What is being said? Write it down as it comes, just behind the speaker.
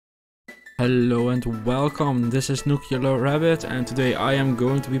Hello and welcome, this is Nuclear Rabbit and today I am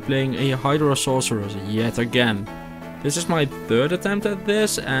going to be playing a Hydra Sorceress yet again. This is my third attempt at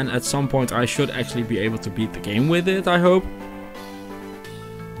this and at some point I should actually be able to beat the game with it, I hope.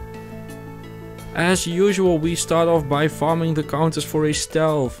 As usual, we start off by farming the counters for a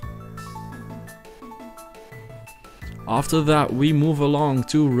stealth. After that we move along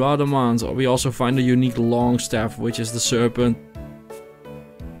to Radamant. We also find a unique long staff, which is the serpent.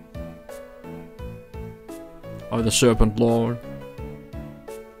 Or the Serpent Lord.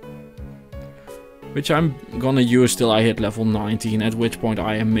 Which I'm gonna use till I hit level 19, at which point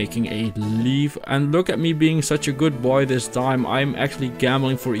I am making a leave. And look at me being such a good boy this time. I'm actually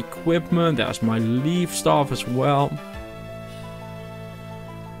gambling for equipment. There's my leaf staff as well.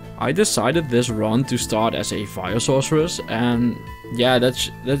 I decided this run to start as a Fire Sorceress, and yeah,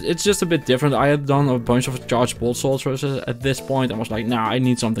 it's just a bit different. I had done a bunch of Charged Bolt Sorceresses at this point and was like, nah, I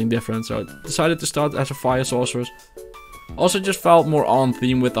need something different, so I decided to start as a Fire Sorceress. Also just felt more on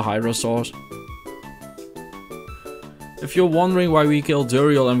theme with the Hydra Source. If you're wondering why we killed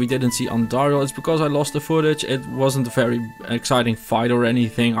Duriel and we didn't see Andariel, it's because I lost the footage. It wasn't a very exciting fight or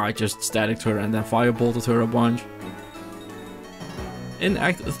anything, I just staticked her and then firebolted her a bunch. In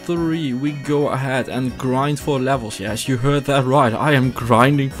Act 3 we go ahead and grind for levels. Yes, you heard that right, I am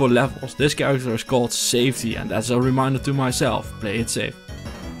grinding for levels. This character is called Safety and that's a reminder to myself, play it safe.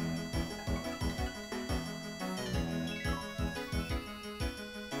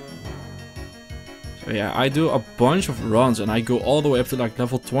 So yeah, I do a bunch of runs and I go all the way up to like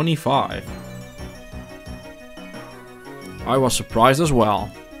level 25. I was surprised as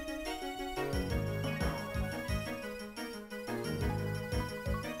well.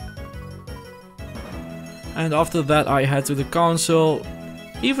 And after that I head to the council.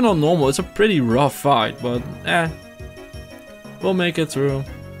 Even on normal it's a pretty rough fight, but we'll make it through.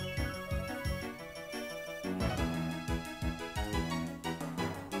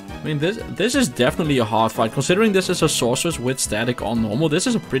 I mean this is definitely a hard fight. Considering this is a sorceress with static on normal, this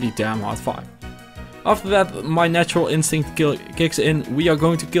is a pretty damn hard fight. After that my natural instinct kicks in. We are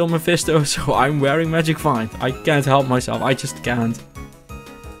going to kill Mephisto, so I'm wearing Magic Find. I can't help myself, I just can't.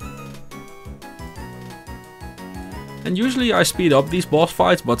 And usually I speed up these boss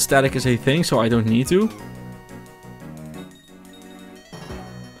fights, but static is a thing, so I don't need to.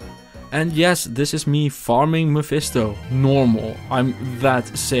 And yes, this is me farming Mephisto. Normal. I'm that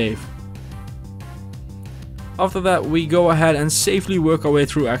safe. After that we go ahead and safely work our way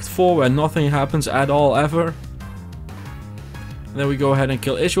through Act 4 where nothing happens at all ever. And then we go ahead and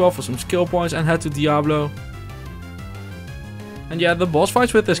kill Ishwal for some skill points and head to Diablo. And yeah, the boss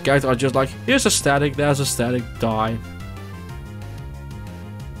fights with this character are just like, here's a static, there's a static, die.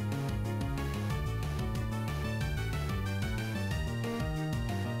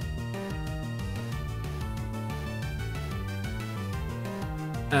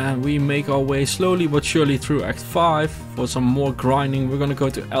 And we make our way slowly but surely through Act 5. For some more grinding, we're gonna go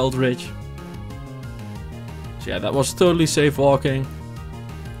to Eldritch. So yeah, that was totally safe walking.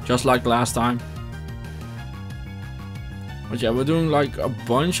 Just like last time. But yeah, we're doing like a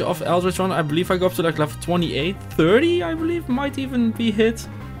bunch of Eldritch run. I believe I go up to like level 28, 30 I believe might even be hit.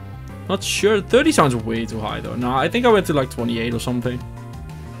 Not sure, 30 sounds way too high though. No, I think I went to like 28 or something.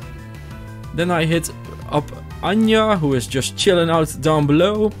 Then I hit up Anya, who is just chilling out down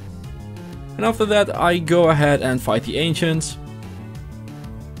below. And after that I go ahead and fight the Ancients.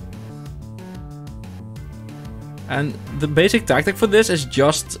 And the basic tactic for this is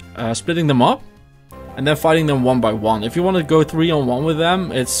just splitting them up. And then fighting them one by one. If you want to go 3-on-1 with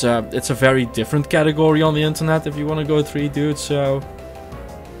them, it's a very different category on the internet if you want to go 3 dudes, so...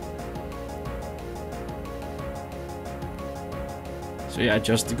 So yeah,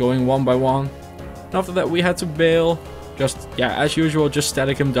 just going one by one. And after that we had to bail. Just, yeah, as usual, just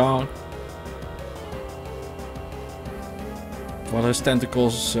static him down. While his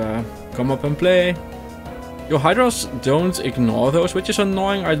tentacles come up and play. Your Hydras don't ignore those, which is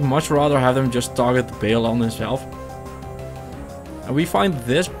annoying. I'd much rather have them just target the Bale on himself. And we find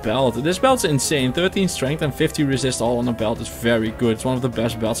this belt. This belt's insane. 13 strength and 50 resist all on a belt is very good. It's one of the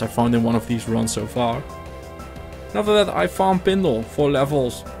best belts I found in one of these runs so far. And after that I farm Pindle for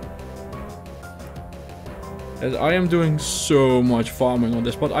levels. As I am doing so much farming on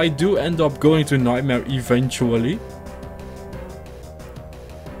this, but I do end up going to Nightmare eventually.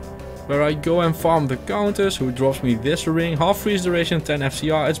 Where I go and farm the Countess, who drops me this ring. Half freeze duration, 10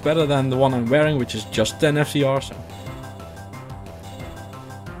 FCR. It's better than the one I'm wearing, which is just 10 FCR. So.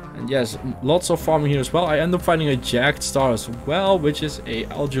 And yes, lots of farming here as well. I end up finding a Jagged Star as well, which is a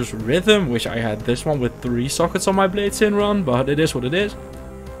Algiers Rhythm. Wish I had this one with 3 sockets on my Blades in run, but it is what it is.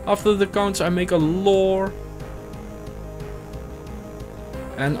 After the counts I make a lore.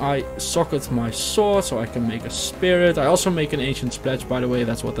 And I socket my sword so I can make a spirit. I also make an ancient pledge, by the way,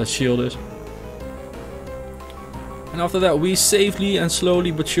 that's what that shield is. And after that we safely and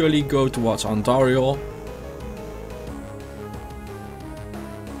slowly but surely go towards Andariel.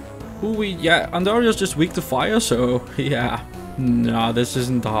 Andariel's just weak to fire, so yeah. No, this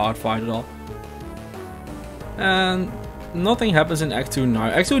isn't a hard fight at all. And nothing happens in Act 2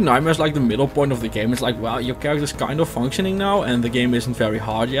 Nightmare. Act 2 Nightmare is like the middle point of the game. It's like, well, your character's kind of functioning now and the game isn't very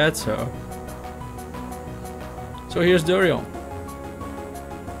hard yet, so here's Duriel.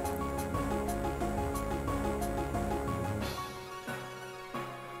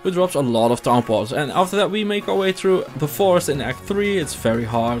 Who drops a lot of town balls. And after that we make our way through the forest in Act 3. It's very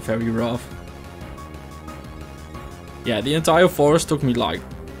hard, very rough. Yeah, the entire forest took me like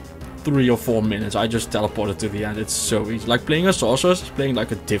 3 or 4 minutes. I just teleported to the end. It's so easy. Like playing a sorceress is playing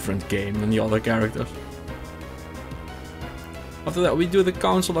like a different game than the other characters. After that we do the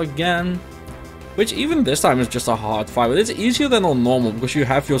council again. Which even this time is just a hard fight. But it's easier than on normal because you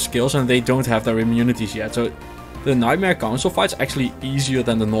have your skills and they don't have their immunities yet. So the Nightmare Council fight's actually easier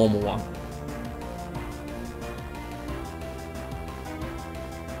than the normal one.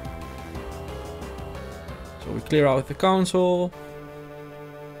 So we clear out the council.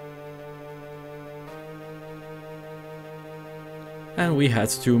 And we head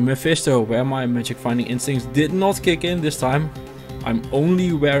to Mephisto, where my magic finding instincts did not kick in this time. I'm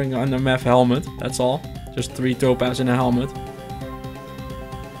only wearing an MF helmet, that's all. Just 3 topaz in a helmet.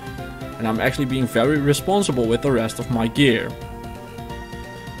 And I'm actually being very responsible with the rest of my gear.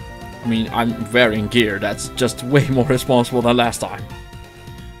 I mean, I'm wearing gear, that's just way more responsible than last time.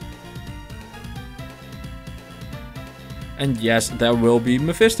 And yes, there will be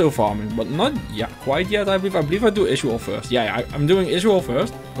Mephisto farming, but not quite yet, I believe. I believe I do Isuel first. Yeah, I'm doing Isuel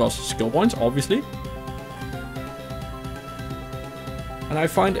first, because skill points, obviously. And I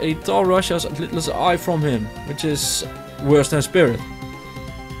find a Tal Rasha's Lidless Eye from him, which is worse than Spirit.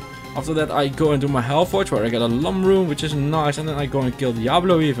 After that I go into my Hellforge where I get a Lum Room, which is nice, and then I go and kill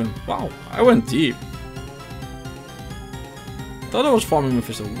Diablo even. Wow, I went deep. Thought I was farming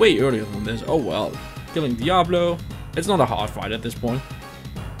Mephisto way earlier than this. Oh well, killing Diablo. It's not a hard fight at this point.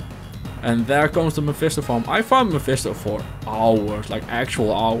 And there comes the Mephisto farm. I farmed Mephisto for hours, like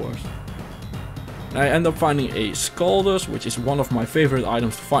actual hours. And I end up finding a Scaldus, which is one of my favorite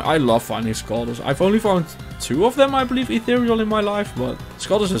items to find. I love finding Scaldus. I've only found 2 of them, I believe, ethereal in my life, but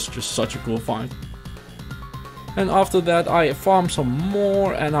Scaldus is just such a cool find. And after that I farm some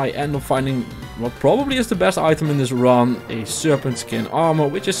more and I end up finding what probably is the best item in this run, a Serpent Skin Armor,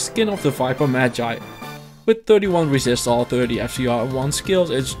 which is Skin of the Viper Magi. With 31 resist all, 30 FCR and 1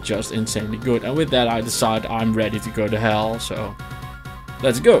 skills, it's just insanely good. And with that I decide I'm ready to go to hell, so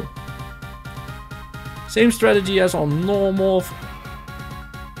let's go. Same strategy as on normal,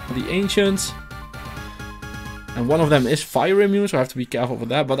 the Ancients. And one of them is fire immune, so I have to be careful with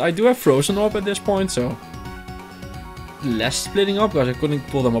that. But I do have Frozen Orb at this point, so less splitting up because I couldn't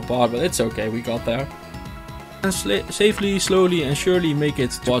pull them apart, but it's okay, we got there. And safely, slowly and surely make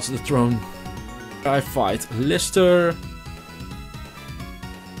it towards the throne. I fight Lister.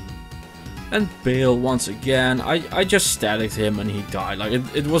 And Bale once again. I just staticked him and he died. Like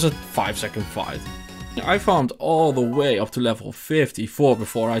it was a 5-second fight. I farmed all the way up to level 54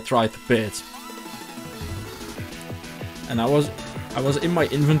 before I tried the pit. And I was in my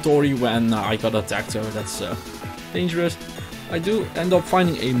inventory when I got attacked, so that's dangerous. I do end up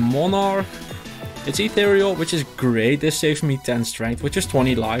finding a Monarch. It's ethereal, which is great. This saves me 10 strength, which is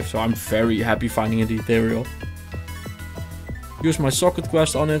 20 life, so I'm very happy finding it ethereal. Use my socket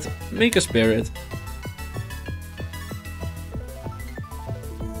quest on it, make a spirit.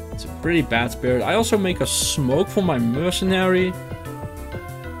 It's a pretty bad spirit. I also make a smoke for my mercenary.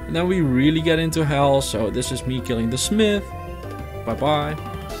 And then we really get into hell, so this is me killing the smith. Bye bye.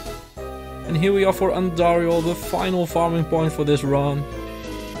 And here we are for Andariel, the final farming point for this run.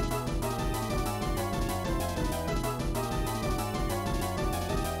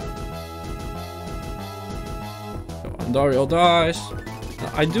 So Andariel dies.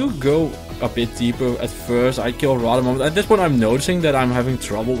 I do go a bit deeper at first. I kill Radamant. At this point I'm noticing that I'm having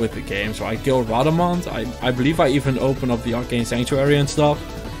trouble with the game, so I kill Radamant. I believe I even open up the Arcane Sanctuary and stuff.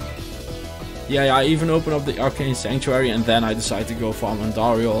 Yeah, I even open up the Arcane Sanctuary and then I decide to go farm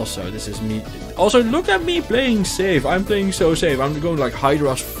Andariel, so this is me. Also, look at me playing safe. I'm playing so safe. I'm going like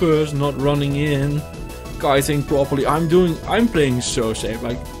Hydras first, not running in, kiting properly. I'm playing so safe.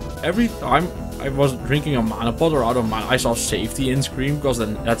 Like, every time I was drinking a mana pot or out of mana, I saw safety in screen because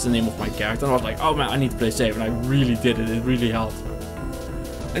then that's the name of my character. And I was like, oh man, I need to play safe. And I really did it. It really helped.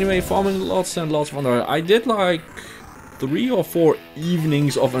 Anyway, farming lots and lots of Andariel. I did like 3 or 4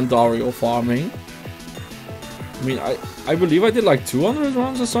 evenings of Andariel farming. I mean, I believe I did like 200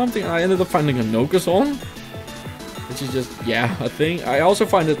 runs or something. And I ended up finding a Nokazon, which is just, yeah, a thing. I also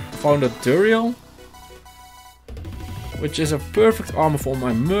found a Duriel, which is a perfect armor for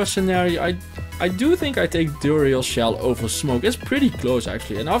my mercenary. I do think I take Duriel Shell over Smoke. It's pretty close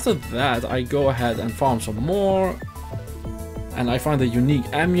actually. And after that I go ahead and farm some more. And I find a unique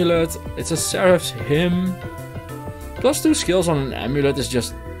amulet. It's a Seraph's Hymn. Plus 2 skills on an amulet is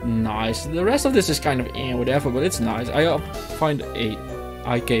just nice. The rest of this is kind of whatever, but it's nice. I find a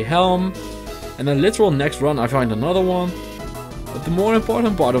IK helm. And then literal next run I find another one. But the more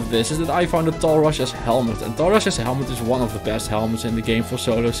important part of this is that I found a Talrash's helmet. And Talrash's helmet is one of the best helmets in the game for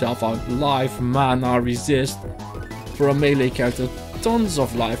solo self-out. Life, mana, resist. For a melee character, tons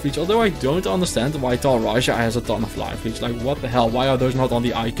of life leech. Although I don't understand why Talrasha has a ton of life leech. Like, what the hell, why are those not on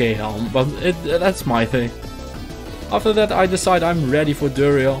the IK helm? But that's my thing. After that I decide I'm ready for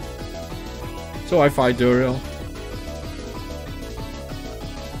Duriel. So I fight Duriel.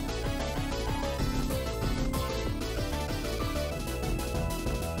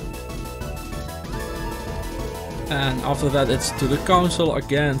 And after that it's to the council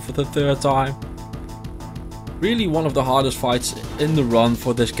again for the 3rd time. Really one of the hardest fights in the run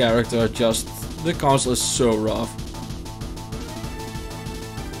for this character, just the council is so rough.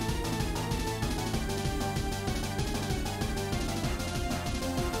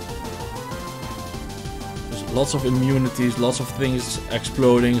 There's lots of immunities, lots of things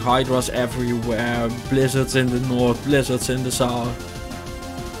exploding, Hydras everywhere, blizzards in the north, blizzards in the south.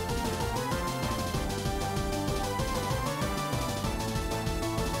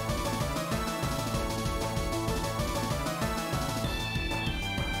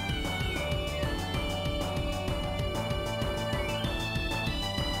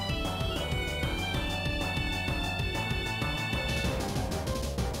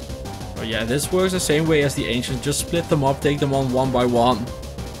 But yeah, this works the same way as the Ancients, just split them up, take them on one by one.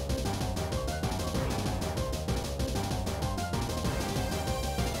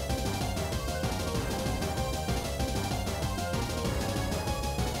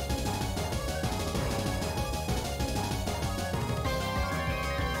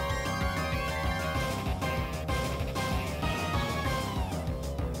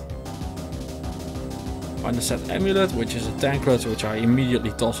 Find a set amulet, which is a tanklet, which I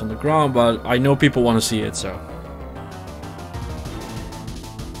immediately toss on the ground, but I know people want to see it, so.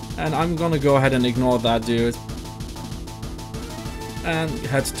 And I'm gonna go ahead and ignore that dude. And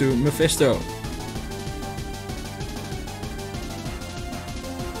head to Mephisto.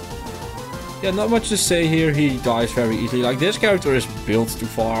 Yeah, not much to say here, he dies very easily. Like, this character is built to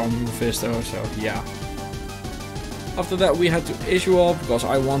farm Mephisto, so yeah. After that we had to issue up, because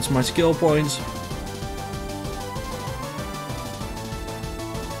I want my skill points.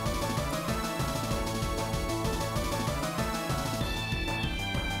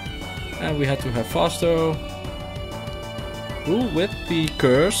 And we had to have Fasto, who with the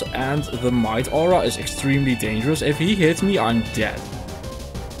curse and the might aura is extremely dangerous. If he hits me, I'm dead.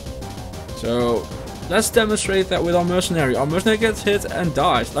 So let's demonstrate that with our mercenary. Our mercenary gets hit and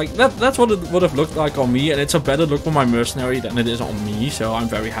dies. Like that's what it would have looked like on me, and it's a better look for my mercenary than it is on me. So I'm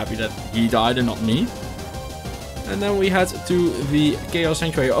very happy that he died and not me. And then we head to the Chaos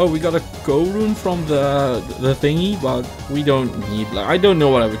Sanctuary. Oh, we got a co-rune from the thingy, but we don't need, like, I don't know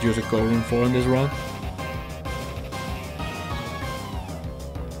what I would use a co-rune for in this run.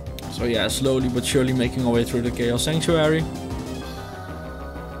 So yeah, slowly but surely making our way through the Chaos Sanctuary.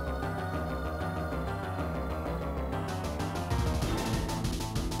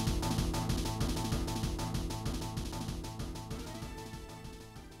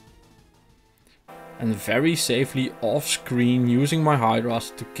 And very safely off screen using my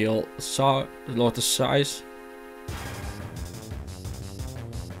Hydras to kill Lord of Size.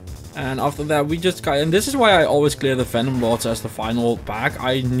 And after that we just and this is why I always clear the Venom Lords as the final pack.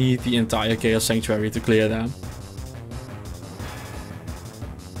 I need the entire Chaos Sanctuary to clear them.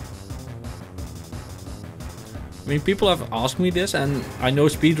 I mean, people have asked me this, and I know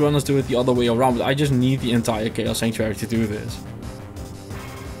speedrunners do it the other way around, but I just need the entire Chaos Sanctuary to do this.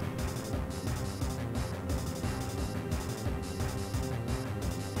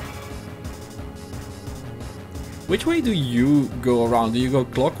 Which way do you go around? Do you go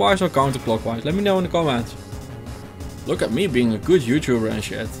clockwise or counterclockwise? Let me know in the comments. Look at me being a good YouTuber and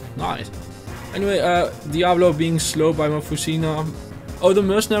shit. Nice. Anyway, Diablo being slowed by my Fusina. Oh, the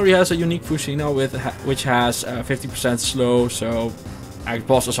mercenary has a unique Fusina which has 50% slow, so act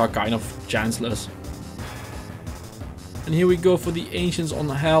bosses are kind of chanceless. And here we go for the Ancients on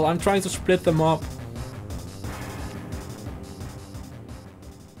Hell. I'm trying to split them up.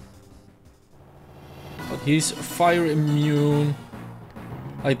 But he's fire immune.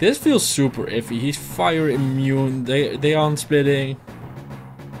 Like, this feels super iffy. He's fire immune. They aren't splitting.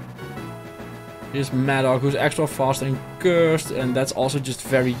 Here's Maddock, who's extra fast and cursed, and that's also just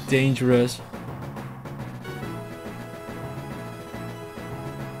very dangerous.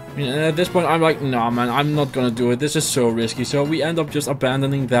 I mean, and at this point I'm like, nah man, I'm not gonna do it. This is so risky. So we end up just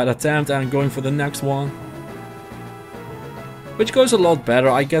abandoning that attempt and going for the next one. Which goes a lot better.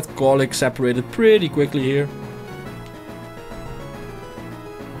 I get Garlic separated pretty quickly here.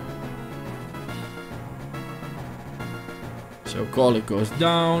 So Garlic goes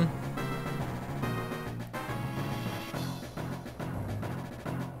down.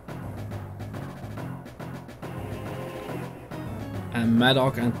 And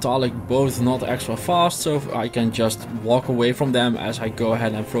Maddock and Talik both not extra fast, so I can just walk away from them as I go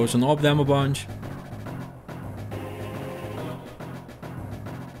ahead and Frozen Orb them a bunch.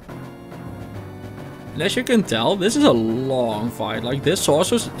 And as you can tell, this is a long fight. Like, this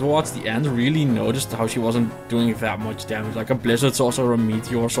Sorceress towards the end really noticed how she wasn't doing that much damage. Like, a Blizzard Sorcerer or a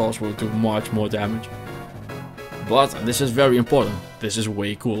Meteor Sorcerer would do much more damage. But this is very important. This is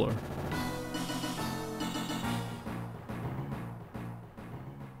way cooler.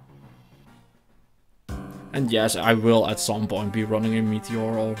 And yes, I will at some point be running a Meteor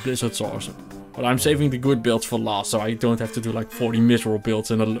or Blizzard Sorcerer. But I'm saving the good builds for last, so I don't have to do like 40 miserable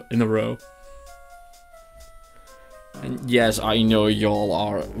builds in a row. And yes, I know y'all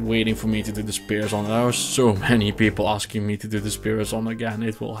are waiting for me to do the Spears on. There are so many people asking me to do the Spears on again.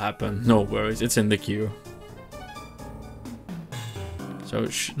 It will happen, no worries, it's in the queue. So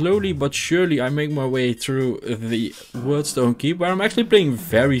slowly but surely I make my way through the Wordstone Keep, where I'm actually playing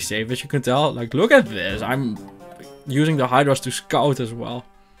very safe, as you can tell. Like, look at this, I'm using the Hydras to scout as well.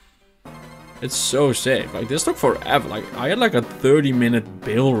 It's so safe. Like, this took forever. Like, I had like a 30-minute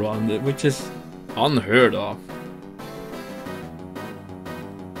Bale run, which is unheard of.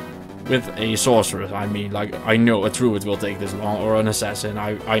 With a Sorceress, I mean, like, I know a Druid will take this long, or an Assassin,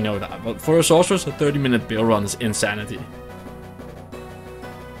 I know that. But for a Sorceress, a 30-minute Bale run is insanity.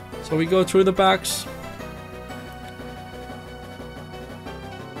 So we go through the packs.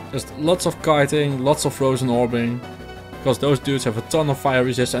 Just lots of kiting, lots of frozen orbing. Because those dudes have a ton of fire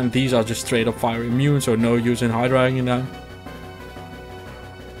resist, and these are just straight up fire immune, so no use in Hydraing them.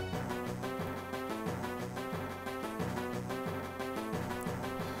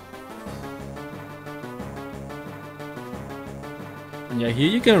 And yeah, here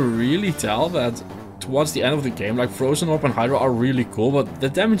you can really tell that towards the end of the game, like, Frozen Orb and Hydra are really cool, but the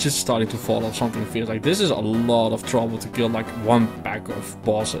damage is starting to fall off something fierce. Like, this is a lot of trouble to kill like one pack of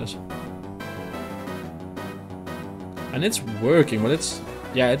bosses. And it's working, but it's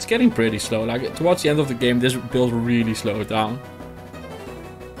getting pretty slow. Like, towards the end of the game, this build really slowed down.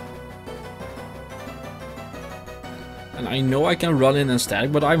 And I know I can run in and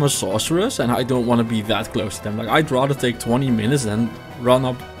static, but I'm a Sorceress and I don't want to be that close to them. Like, I'd rather take 20 minutes than run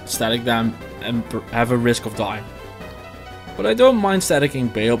up, static them, and have a risk of dying. But I don't mind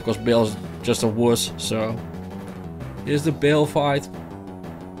staticking Bale, because Bale is just a wuss, so... Here's the Bale fight.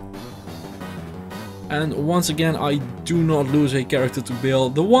 And once again, I do not lose a character to Bale.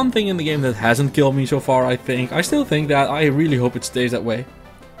 The one thing in the game that hasn't killed me so far, I think. I still think that. I really hope it stays that way.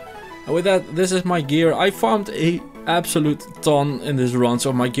 And with that, this is my gear. I farmed a absolute ton in this run,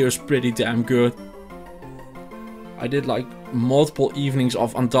 so my gear is pretty damn good. I did like multiple evenings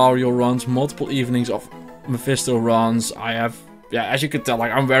of Andario runs, multiple evenings of Mephisto runs. I have, yeah, as you can tell,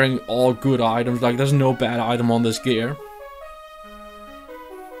 like, I'm wearing all good items. Like, there's no bad item on this gear.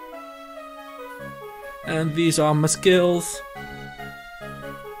 And these are my skills.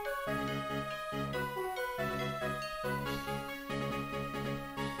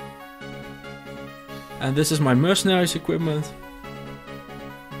 And this is my mercenaries equipment.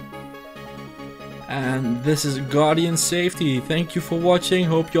 And this is Guardian Safety. Thank you for watching.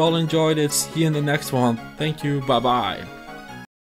 Hope you all enjoyed it. See you in the next one. Thank you. Bye bye.